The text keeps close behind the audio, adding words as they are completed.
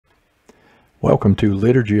Welcome to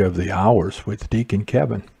Liturgy of the Hours with Deacon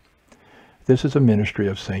Kevin. This is a ministry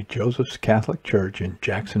of St. Joseph's Catholic Church in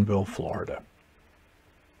Jacksonville, Florida.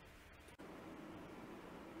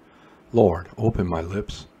 Lord, open my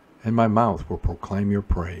lips, and my mouth will proclaim your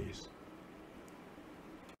praise.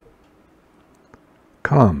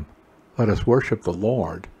 Come, let us worship the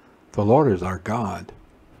Lord. The Lord is our God.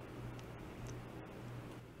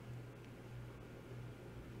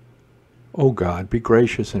 O God, be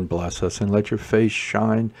gracious and bless us, and let your face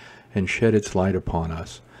shine and shed its light upon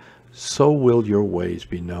us. So will your ways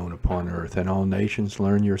be known upon earth, and all nations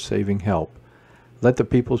learn your saving help. Let the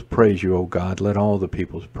peoples praise you, O God, let all the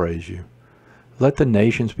peoples praise you. Let the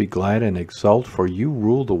nations be glad and exult, for you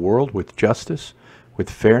rule the world with justice. With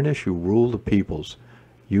fairness you rule the peoples.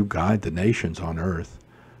 You guide the nations on earth.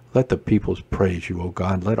 Let the peoples praise you, O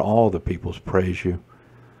God, let all the peoples praise you.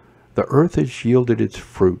 The earth has yielded its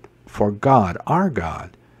fruit, for God, our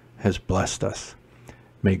God, has blessed us.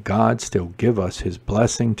 May God still give us his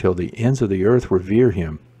blessing till the ends of the earth revere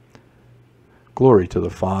him. Glory to the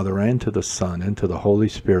Father, and to the Son, and to the Holy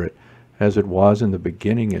Spirit, as it was in the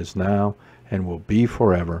beginning, is now, and will be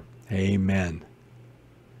forever. Amen.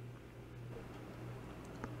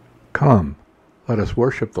 Come, let us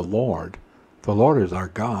worship the Lord. The Lord is our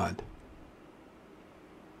God.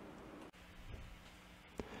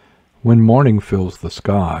 When morning fills the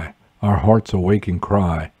sky, our hearts awake and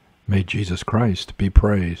cry, may Jesus Christ be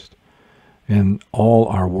praised. In all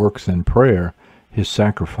our works and prayer, his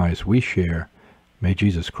sacrifice we share, may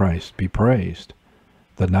Jesus Christ be praised.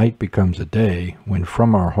 The night becomes a day, when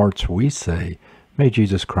from our hearts we say, may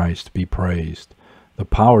Jesus Christ be praised. The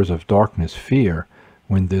powers of darkness fear,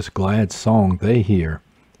 when this glad song they hear,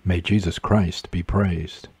 may Jesus Christ be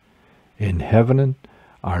praised. In heaven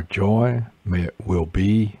our joy will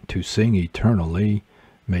be to sing eternally,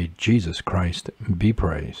 may Jesus Christ be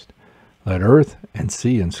praised. Let earth and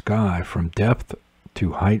sea and sky from depth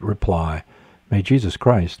to height reply, may Jesus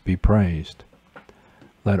Christ be praised.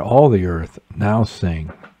 Let all the earth now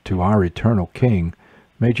sing to our eternal King,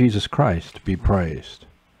 may Jesus Christ be praised.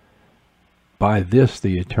 By this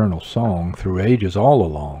the eternal song through ages all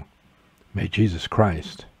along, may Jesus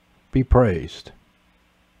Christ be praised.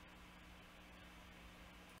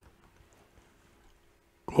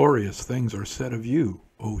 Glorious things are said of you,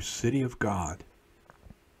 O city of God.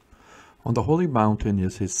 On the holy mountain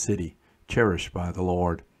is his city, cherished by the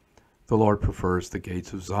Lord. The Lord prefers the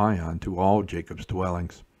gates of Zion to all Jacob's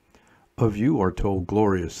dwellings. Of you are told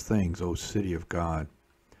glorious things, O city of God.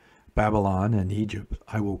 Babylon and Egypt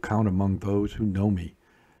I will count among those who know me.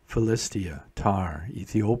 Philistia, Tyre,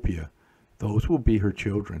 Ethiopia, those will be her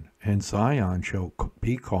children, and Zion shall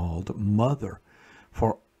be called mother,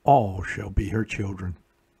 for all shall be her children.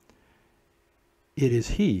 It is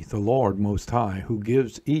he, the Lord Most High, who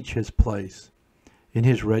gives each his place. In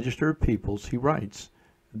his register of peoples he writes,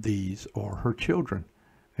 these are her children,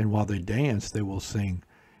 and while they dance they will sing,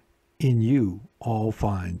 in you all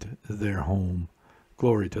find their home.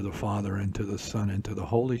 Glory to the Father, and to the Son, and to the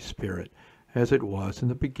Holy Spirit, as it was in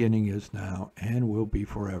the beginning, is now, and will be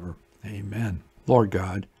forever. Amen. Lord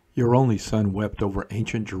God, your only Son wept over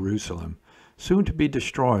ancient Jerusalem, soon to be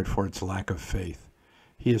destroyed for its lack of faith.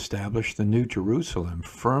 He established the new Jerusalem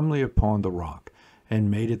firmly upon the rock,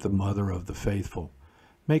 and made it the mother of the faithful.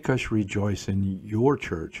 Make us rejoice in your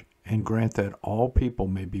church, and grant that all people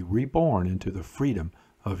may be reborn into the freedom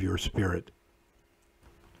of your Spirit.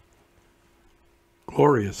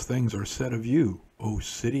 Glorious things are said of you, O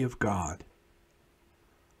city of God.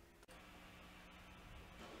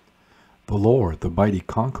 The Lord, the mighty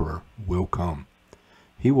conqueror, will come.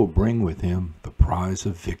 He will bring with him the prize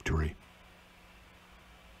of victory.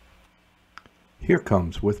 Here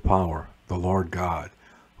comes with power the Lord God,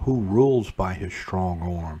 who rules by his strong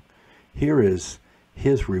arm. Here is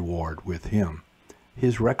his reward with him,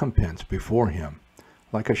 his recompense before him.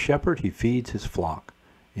 Like a shepherd he feeds his flock.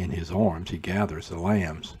 In his arms he gathers the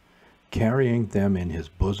lambs, carrying them in his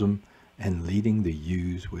bosom and leading the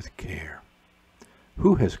ewes with care.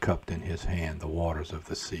 Who has cupped in his hand the waters of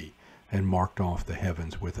the sea, and marked off the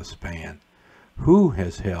heavens with a span? Who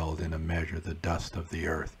has held in a measure the dust of the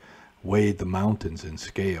earth, weighed the mountains in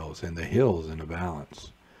scales, and the hills in a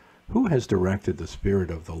balance? Who has directed the Spirit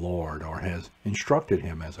of the Lord, or has instructed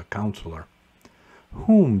him as a counselor?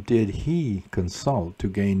 Whom did he consult to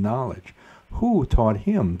gain knowledge? Who taught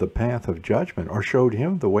him the path of judgment, or showed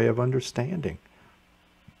him the way of understanding?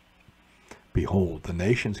 Behold, the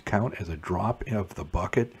nations count as a drop of the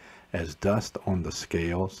bucket, as dust on the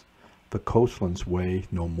scales. The coastlands weigh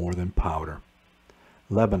no more than powder.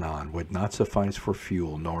 Lebanon would not suffice for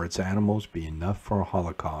fuel, nor its animals be enough for a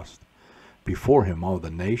holocaust. Before him all the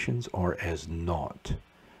nations are as naught,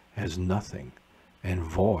 as nothing, and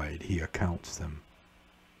void he accounts them.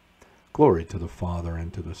 Glory to the Father,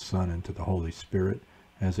 and to the Son, and to the Holy Spirit,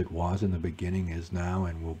 as it was in the beginning, is now,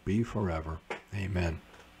 and will be forever. Amen.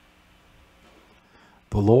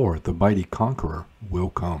 The Lord, the mighty conqueror, will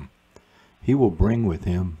come. He will bring with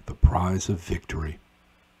him the prize of victory.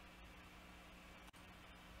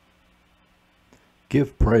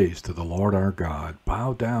 Give praise to the Lord our God.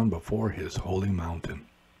 Bow down before his holy mountain.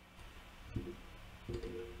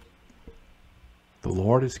 The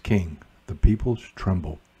Lord is king. The peoples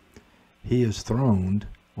tremble. He is throned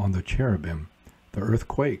on the cherubim. The earth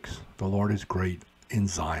quakes. The Lord is great in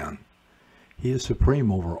Zion. He is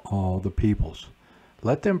supreme over all the peoples.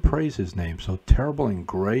 Let them praise his name. So terrible and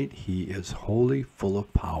great, he is holy, full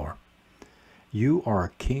of power. You are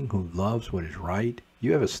a king who loves what is right.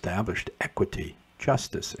 You have established equity,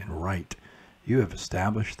 justice, and right. You have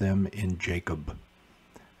established them in Jacob.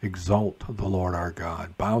 Exalt the Lord our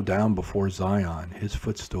God. Bow down before Zion, his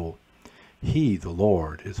footstool. He, the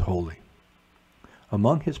Lord, is holy.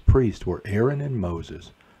 Among his priests were Aaron and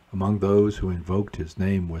Moses. Among those who invoked his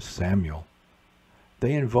name was Samuel.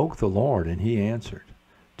 They invoked the Lord, and he answered.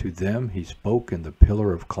 To them he spoke in the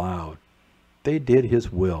pillar of cloud. They did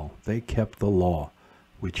his will. They kept the law,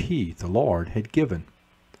 which he, the Lord, had given.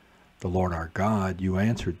 The Lord our God, you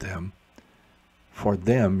answered them. For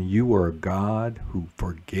them you were a God who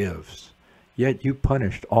forgives, yet you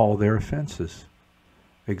punished all their offenses.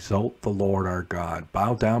 Exalt the Lord our God.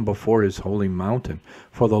 Bow down before his holy mountain,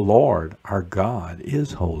 for the Lord our God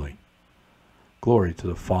is holy. Glory to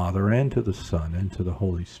the Father, and to the Son, and to the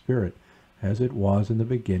Holy Spirit, as it was in the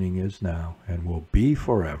beginning, is now, and will be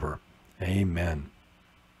forever. Amen.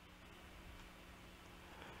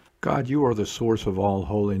 God, you are the source of all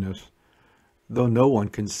holiness. Though no one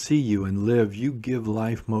can see you and live, you give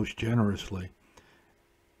life most generously,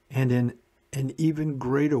 and in an even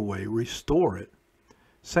greater way restore it.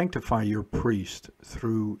 Sanctify your priest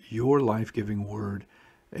through your life-giving word,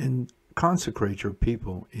 and consecrate your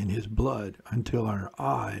people in his blood until our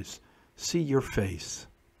eyes see your face.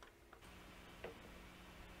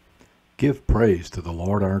 Give praise to the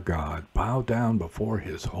Lord our God. Bow down before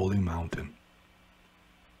his holy mountain.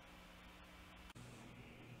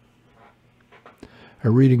 A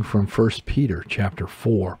reading from 1 Peter chapter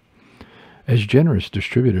 4. As generous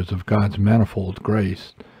distributors of God's manifold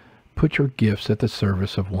grace, put your gifts at the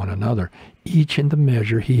service of one another, each in the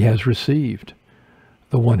measure he has received.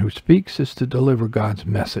 The one who speaks is to deliver God's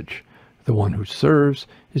message. The one who serves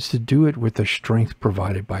is to do it with the strength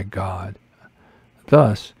provided by God.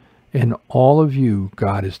 Thus, in all of you,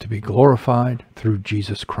 God is to be glorified through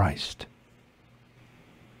Jesus Christ.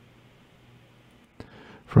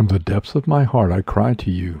 From the depths of my heart I cry to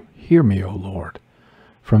you, hear me, O Lord.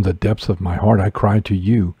 From the depths of my heart I cry to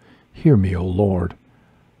you, hear me, O Lord.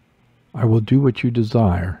 I will do what you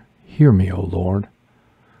desire, hear me, O Lord.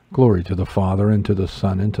 Glory to the Father, and to the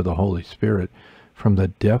Son, and to the Holy Spirit. From the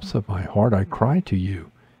depths of my heart I cry to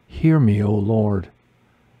you, hear me, O Lord.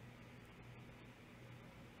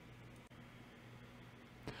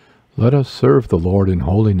 Let us serve the Lord in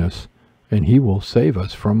holiness, and he will save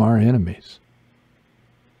us from our enemies.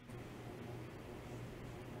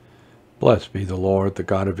 Blessed be the Lord, the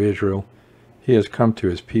God of Israel. He has come to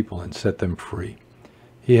his people and set them free.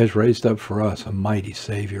 He has raised up for us a mighty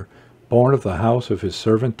Savior, born of the house of his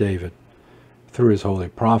servant David. Through his holy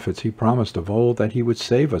prophets he promised of old that he would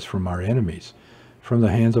save us from our enemies, from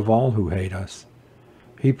the hands of all who hate us.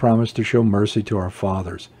 He promised to show mercy to our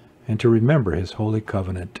fathers, and to remember his holy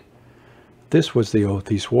covenant. This was the oath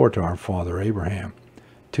he swore to our father Abraham,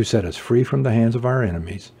 to set us free from the hands of our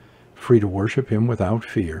enemies, free to worship him without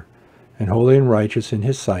fear, and holy and righteous in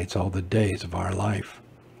his sight all the days of our life.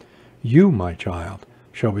 You, my child,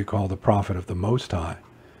 shall be called the prophet of the Most High,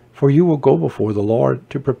 for you will go before the Lord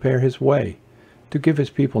to prepare his way, to give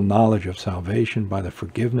his people knowledge of salvation by the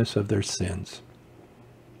forgiveness of their sins.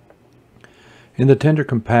 In the tender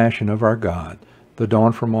compassion of our God, the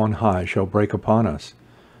dawn from on high shall break upon us,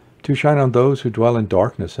 to shine on those who dwell in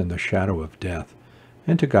darkness and the shadow of death,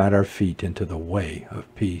 and to guide our feet into the way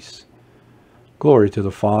of peace. Glory to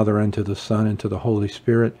the Father, and to the Son, and to the Holy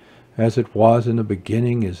Spirit, as it was in the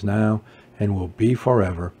beginning, is now, and will be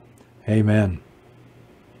forever. Amen.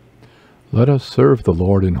 Let us serve the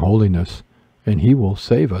Lord in holiness, and he will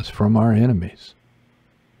save us from our enemies.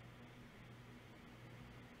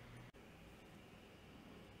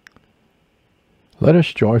 Let us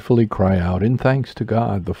joyfully cry out in thanks to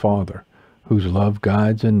God the Father, whose love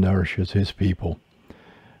guides and nourishes his people.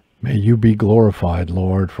 May you be glorified,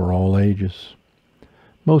 Lord, for all ages.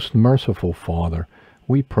 Most merciful Father,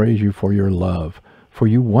 we praise you for your love, for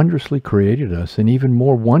you wondrously created us and even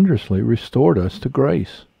more wondrously restored us to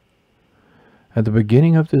grace. At the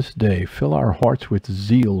beginning of this day, fill our hearts with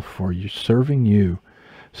zeal for serving you,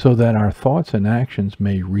 so that our thoughts and actions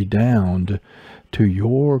may redound to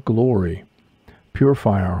your glory.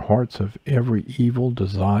 Purify our hearts of every evil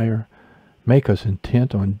desire. Make us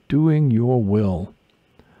intent on doing your will.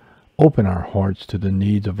 Open our hearts to the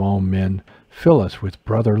needs of all men. Fill us with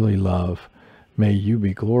brotherly love. May you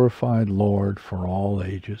be glorified, Lord, for all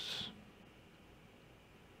ages.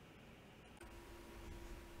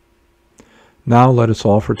 Now let us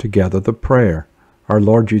offer together the prayer our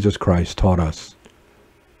Lord Jesus Christ taught us.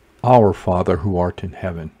 Our Father, who art in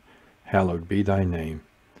heaven, hallowed be thy name.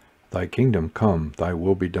 Thy kingdom come, thy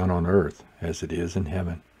will be done on earth as it is in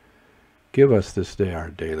heaven. Give us this day our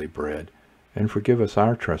daily bread, and forgive us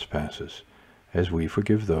our trespasses, as we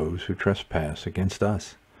forgive those who trespass against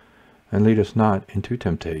us. And lead us not into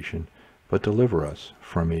temptation, but deliver us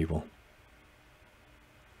from evil.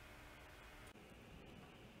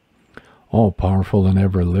 All-powerful and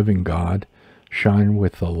ever-living God, shine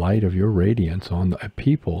with the light of your radiance on a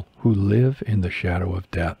people who live in the shadow of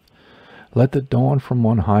death. Let the dawn from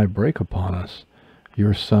on high break upon us,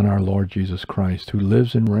 your Son, our Lord Jesus Christ, who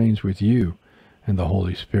lives and reigns with you and the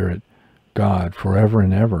Holy Spirit, God, forever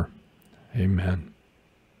and ever. Amen.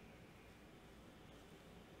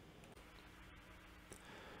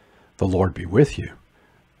 The Lord be with you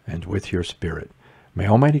and with your spirit. May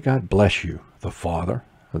Almighty God bless you, the Father,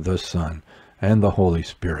 the Son, and the Holy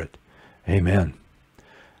Spirit. Amen.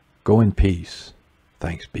 Go in peace.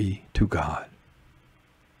 Thanks be to God.